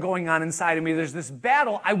war going on inside of me. There's this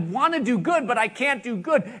battle. I want to do good, but I can't do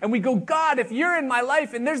good. And we go, God, if you're in my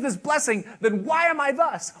life and there's this blessing, then why am I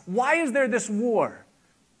thus? Why is there this war?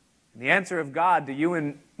 And the answer of God to you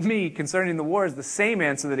and me concerning the war is the same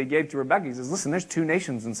answer that he gave to Rebekah. He says, listen, there's two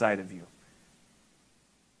nations inside of you.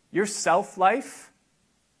 Your self-life,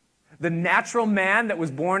 the natural man that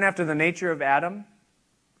was born after the nature of Adam,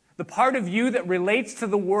 the part of you that relates to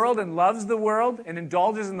the world and loves the world and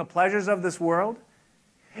indulges in the pleasures of this world,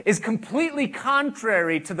 is completely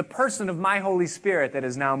contrary to the person of my Holy Spirit that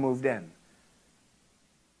has now moved in,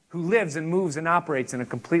 who lives and moves and operates in a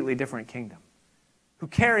completely different kingdom, who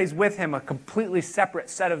carries with him a completely separate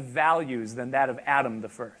set of values than that of Adam the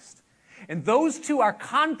first. And those two are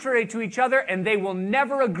contrary to each other, and they will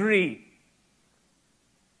never agree.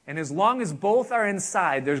 And as long as both are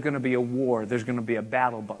inside, there's going to be a war, there's going to be a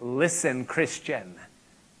battle. But listen, Christian,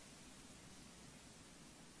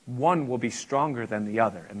 one will be stronger than the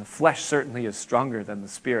other. And the flesh certainly is stronger than the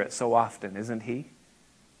spirit so often, isn't he?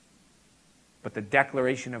 But the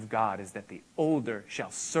declaration of God is that the older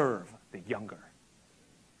shall serve the younger.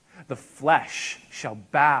 The flesh shall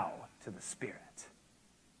bow to the spirit.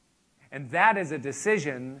 And that is a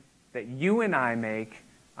decision that you and I make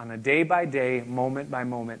on a day-by-day,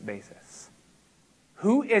 moment-by-moment basis.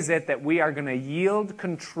 Who is it that we are going to yield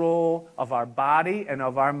control of our body and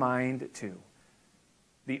of our mind to?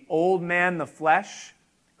 The old man, the flesh,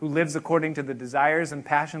 who lives according to the desires and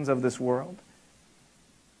passions of this world?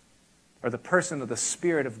 Or the person of the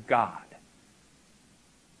Spirit of God,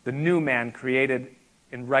 the new man created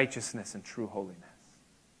in righteousness and true holiness?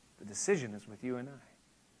 The decision is with you and I.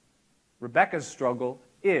 Rebekah's struggle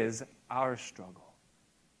is our struggle.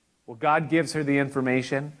 Well, God gives her the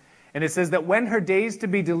information, and it says that when her days to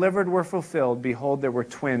be delivered were fulfilled, behold, there were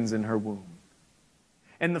twins in her womb.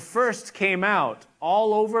 And the first came out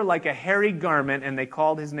all over like a hairy garment, and they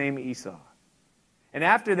called his name Esau. And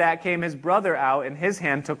after that came his brother out, and his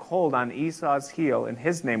hand took hold on Esau's heel, and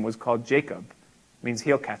his name was called Jacob, means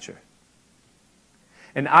heel catcher.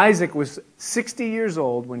 And Isaac was 60 years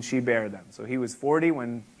old when she bare them. So he was 40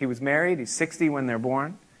 when he was married, he's 60 when they're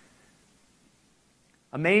born.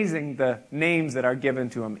 Amazing the names that are given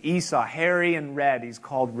to him. Esau, hairy and red, he's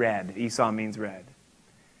called red. Esau means red.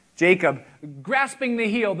 Jacob, grasping the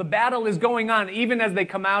heel, the battle is going on even as they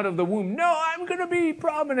come out of the womb. No, I'm going to be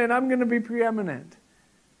prominent, I'm going to be preeminent.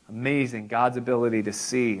 Amazing, God's ability to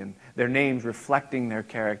see, and their names reflecting their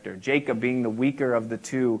character. Jacob being the weaker of the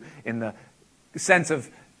two in the sense of,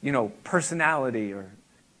 personality or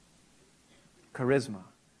charisma.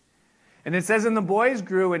 And it says, and the boys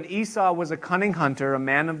grew, and Esau was a cunning hunter, a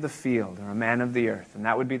man of the field, or a man of the earth. And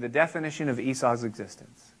that would be the definition of Esau's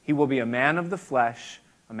existence. He will be a man of the flesh,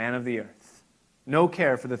 a man of the earth. No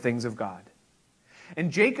care for the things of God.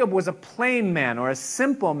 And Jacob was a plain man, or a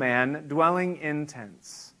simple man, dwelling in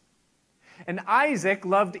tents. And Isaac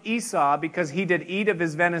loved Esau because he did eat of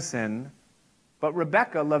his venison, but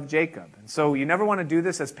Rebekah loved Jacob. And so you never want to do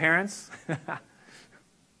this as parents.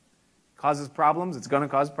 Causes problems. It's going to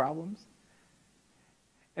cause problems.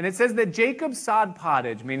 And it says that Jacob sod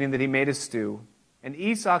pottage, meaning that he made a stew. And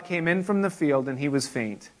Esau came in from the field, and he was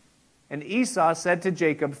faint. And Esau said to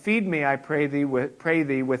Jacob, feed me, I pray thee, with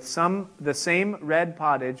the same red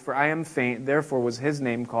pottage, for I am faint. Therefore was his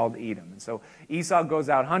name called Edom. And so Esau goes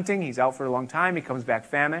out hunting. He's out for a long time. He comes back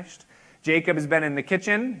famished. Jacob has been in the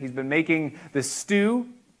kitchen. He's been making this stew.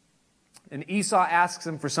 And Esau asks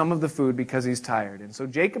him for some of the food because he's tired. And so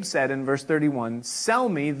Jacob said in verse 31, sell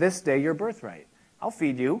me this day your birthright. I'll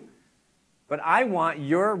feed you, but I want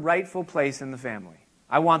your rightful place in the family.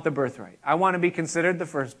 I want the birthright. I want to be considered the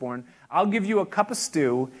firstborn. I'll give you a cup of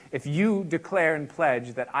stew if you declare and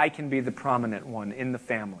pledge that I can be the prominent one in the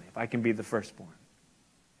family, if I can be the firstborn.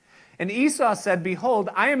 And Esau said, behold,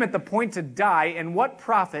 I am at the point to die, and what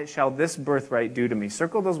profit shall this birthright do to me?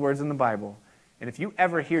 Circle those words in the Bible. And if you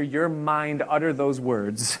ever hear your mind utter those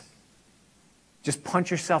words, just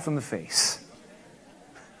punch yourself in the face.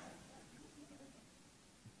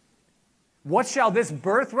 What shall this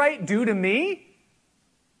birthright do to me?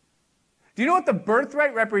 Do you know what the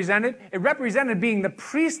birthright represented? It represented being the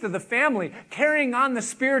priest of the family, carrying on the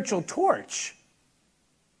spiritual torch.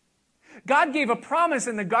 God gave a promise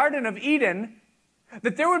in the Garden of Eden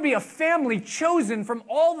that there would be a family chosen from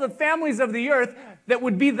all the families of the earth that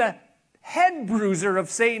would be the head bruiser of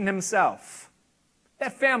Satan himself.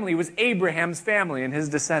 That family was Abraham's family and his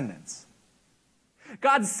descendants.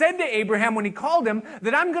 God said to Abraham when he called him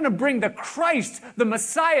that I'm going to bring the Christ, the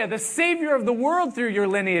Messiah, the Savior of the world through your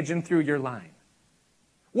lineage and through your line.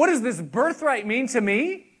 What does this birthright mean to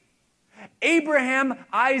me? Abraham,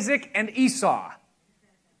 Isaac, and Esau.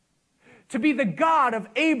 To be the God of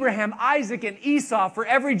Abraham, Isaac, and Esau for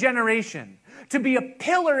every generation. To be a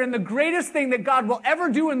pillar in the greatest thing that God will ever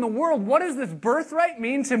do in the world. What does this birthright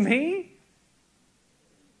mean to me?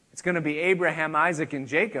 It's going to be Abraham, Isaac, and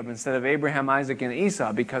Jacob instead of Abraham, Isaac, and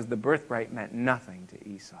Esau, because the birthright meant nothing to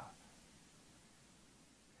Esau.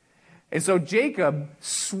 And so Jacob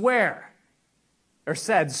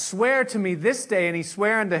said, swear to me this day, and he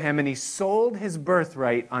sware unto him, and he sold his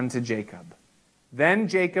birthright unto Jacob. Then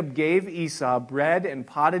Jacob gave Esau bread and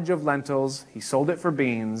pottage of lentils, he sold it for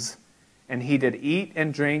beans, and he did eat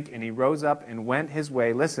and drink, and he rose up and went his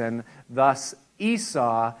way. Listen, thus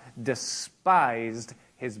Esau despised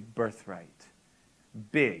his birthright.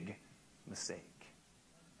 Big mistake.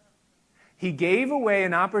 He gave away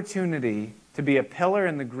an opportunity to be a pillar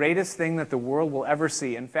in the greatest thing that the world will ever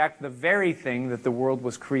see. In fact, the very thing that the world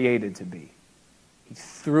was created to be. He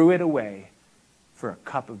threw it away for a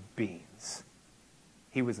cup of beans.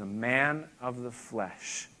 He was a man of the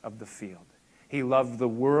flesh, of the field. He loved the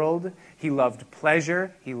world, he loved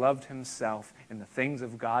pleasure, he loved himself, and the things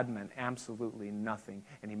of God meant absolutely nothing,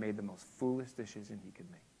 and he made the most foolish decision he could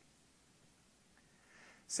make.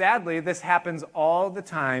 Sadly, this happens all the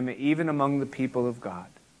time, even among the people of God.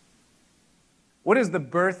 What is the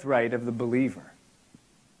birthright of the believer?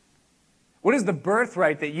 What is the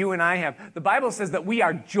birthright that you and I have? The Bible says that we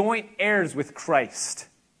are joint heirs with Christ.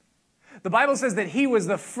 The Bible says that he was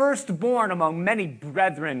the firstborn among many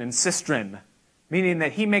brethren and sistren, meaning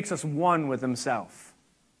that he makes us one with himself.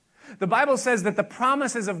 The Bible says that the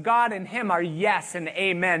promises of God in him are yes and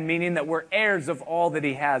amen, meaning that we're heirs of all that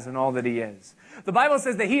he has and all that he is. The Bible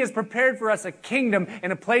says that he has prepared for us a kingdom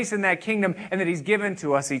and a place in that kingdom, and that he's given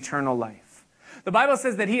to us eternal life. The Bible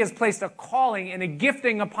says that he has placed a calling and a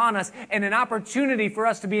gifting upon us and an opportunity for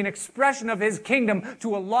us to be an expression of his kingdom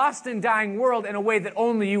to a lost and dying world in a way that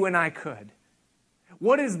only you and I could.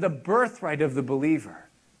 What is the birthright of the believer?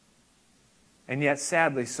 And yet,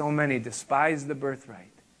 sadly, so many despise the birthright.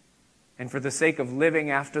 And for the sake of living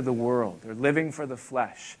after the world, or living for the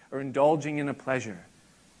flesh, or indulging in a pleasure,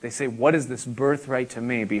 they say, what is this birthright to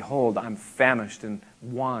me? Behold, I'm famished in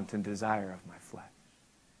want and desire of my flesh.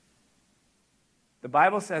 The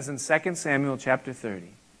Bible says in 2 Samuel chapter 2,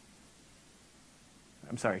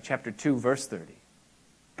 verse 30,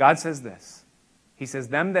 God says this. He says,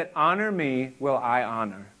 them that honor me will I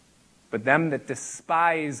honor, but them that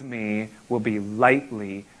despise me will be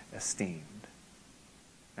lightly esteemed.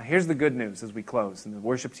 Now here's the good news as we close, and the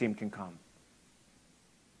worship team can come.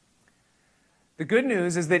 The good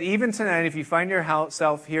news is that even tonight, if you find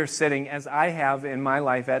yourself here sitting, as I have in my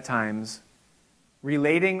life at times,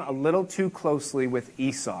 relating a little too closely with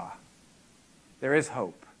Esau, there is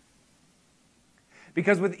hope.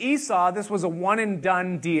 Because with Esau, this was a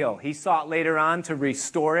one-and-done deal. He sought later on to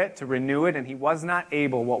restore it, to renew it, and he was not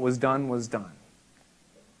able. What was done was done.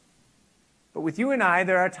 But with you and I,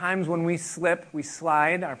 there are times when we slip, we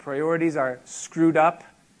slide, our priorities are screwed up,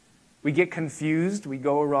 we get confused, we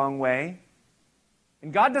go a wrong way.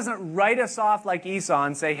 And God doesn't write us off like Esau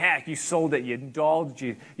and say, heck, you sold it, you indulged,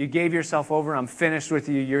 you gave yourself over, I'm finished with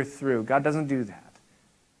you, you're through. God doesn't do that.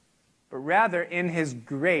 But rather, in his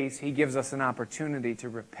grace, he gives us an opportunity to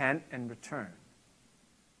repent and return.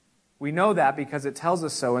 We know that because it tells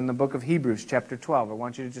us so in the book of Hebrews, chapter 12. I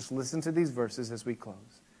want you to just listen to these verses as we close.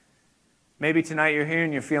 Maybe tonight you're here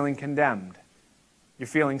and you're feeling condemned. You're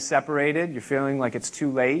feeling separated. You're feeling like it's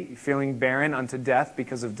too late. You're feeling barren unto death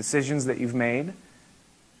because of decisions that you've made.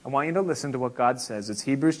 I want you to listen to what God says. It's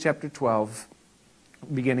Hebrews chapter 12,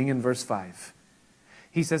 beginning in verse 5.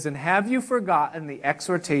 He says, and have you forgotten the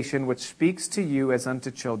exhortation which speaks to you as unto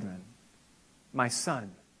children? My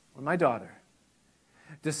son, or my daughter,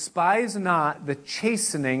 despise not the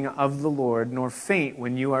chastening of the Lord, nor faint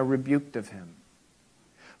when you are rebuked of him.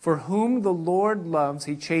 For whom the Lord loves,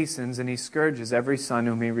 he chastens, and he scourges every son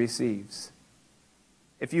whom he receives.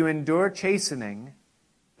 If you endure chastening,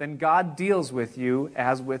 then God deals with you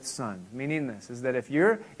as with sons. Meaning this, is that if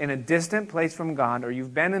you're in a distant place from God, or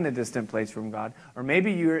you've been in a distant place from God, or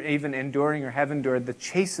maybe you're even enduring or have endured the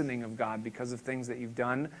chastening of God because of things that you've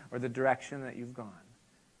done or the direction that you've gone.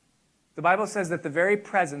 The Bible says that the very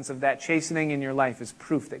presence of that chastening in your life is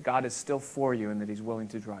proof that God is still for you and that he's willing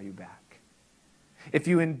to draw you back. If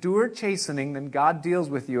you endure chastening, then God deals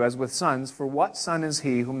with you as with sons, for what son is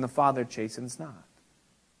he whom the Father chastens not?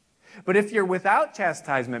 But if you're without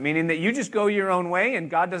chastisement, meaning that you just go your own way and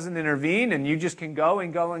God doesn't intervene and you just can go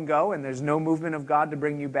and go and go and there's no movement of God to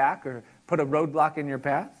bring you back or put a roadblock in your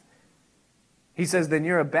path, he says, then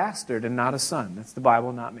you're a bastard and not a son. That's the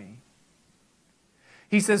Bible, not me.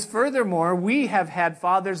 He says, furthermore, we have had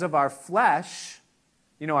fathers of our flesh,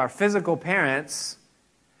 our physical parents,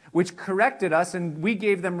 which corrected us, and we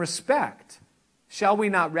gave them respect. Shall we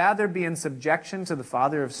not rather be in subjection to the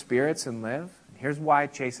Father of spirits and live? And here's why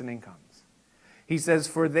chastening comes. He says,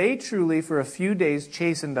 for they truly for a few days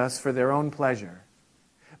chastened us for their own pleasure.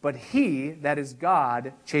 But he, that is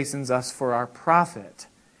God, chastens us for our profit,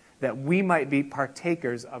 that we might be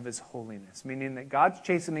partakers of his holiness. Meaning that God's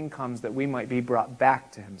chastening comes that we might be brought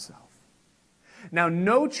back to himself. Now,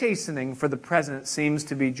 no chastening for the present seems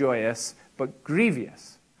to be joyous, but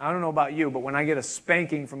grievous. I don't know about you, but when I get a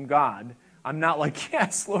spanking from God, I'm not like,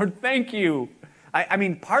 yes, Lord, thank you. I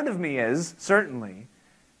mean, part of me is, certainly.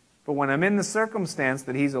 But when I'm in the circumstance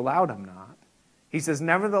that he's allowed, I'm not. He says,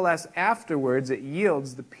 nevertheless, afterwards it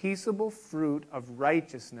yields the peaceable fruit of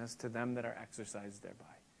righteousness to them that are exercised thereby.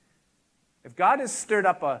 If God has stirred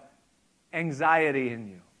up a anxiety in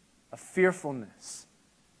you, a fearfulness,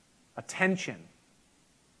 a tension,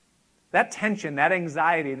 that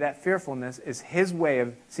anxiety, that fearfulness is his way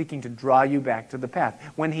of seeking to draw you back to the path.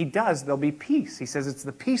 When he does, there'll be peace. He says it's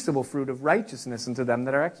the peaceable fruit of righteousness unto them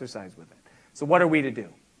that are exercised with it. So what are we to do?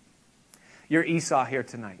 You're Esau here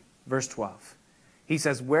tonight. Verse 12. He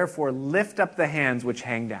says, wherefore lift up the hands which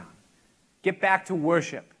hang down. Get back to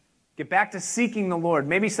worship. Get back to seeking the Lord.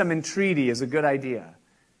 Maybe some entreaty is a good idea.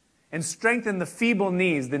 And strengthen the feeble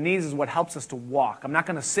knees. The knees is what helps us to walk. I'm not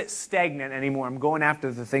going to sit stagnant anymore. I'm going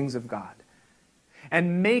after the things of God.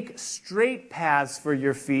 And make straight paths for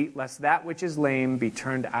your feet, lest that which is lame be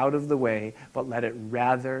turned out of the way, but let it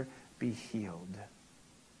rather be healed.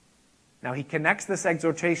 Now he connects this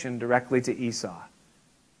exhortation directly to Esau.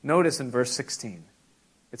 Notice in verse 16.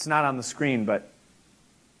 It's not on the screen, but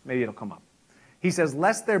maybe it'll come up. He says,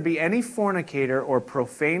 lest there be any fornicator or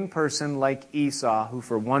profane person like Esau, who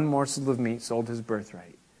for one morsel of meat sold his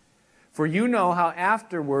birthright. For you know how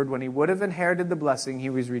afterward, when he would have inherited the blessing, he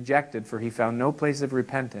was rejected, for he found no place of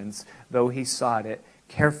repentance, though he sought it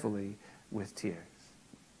carefully with tears.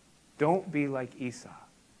 Don't be like Esau.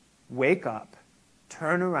 Wake up,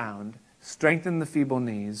 turn around, strengthen the feeble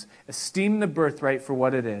knees, esteem the birthright for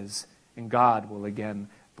what it is, and God will again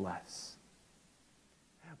bless.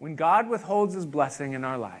 When God withholds his blessing in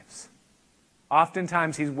our lives,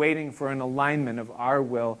 oftentimes he's waiting for an alignment of our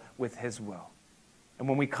will with his will. And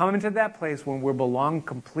when we come into that place when we belong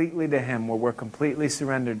completely to him, where we're completely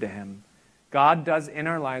surrendered to him, God does in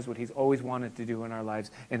our lives what he's always wanted to do in our lives,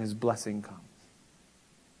 and his blessing comes.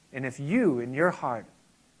 And if you, in your heart,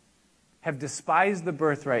 have despised the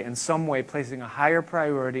birthright in some way, placing a higher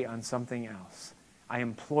priority on something else, I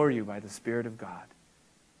implore you by the Spirit of God,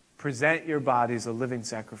 present your bodies a living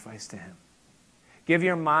sacrifice to him. Give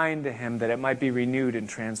your mind to him that it might be renewed and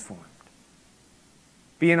transformed.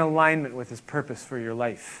 Be in alignment with his purpose for your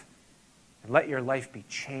life. And let your life be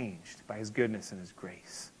changed by his goodness and his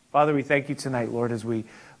grace. Father, we thank you tonight, Lord, as we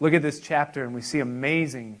look at this chapter and we see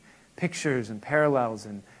amazing pictures and parallels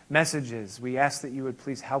and messages. We ask that you would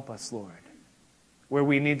please help us, Lord. Where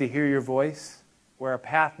we need to hear your voice, where our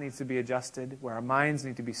path needs to be adjusted, where our minds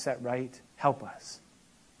need to be set right, help us.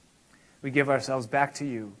 We give ourselves back to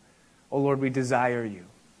you. Oh, Lord, we desire you.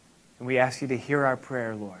 And we ask you to hear our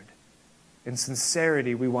prayer, Lord. In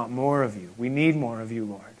sincerity, we want more of you. We need more of you,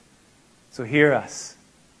 Lord. So hear us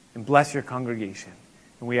and bless your congregation.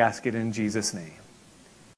 And we ask it in Jesus' name.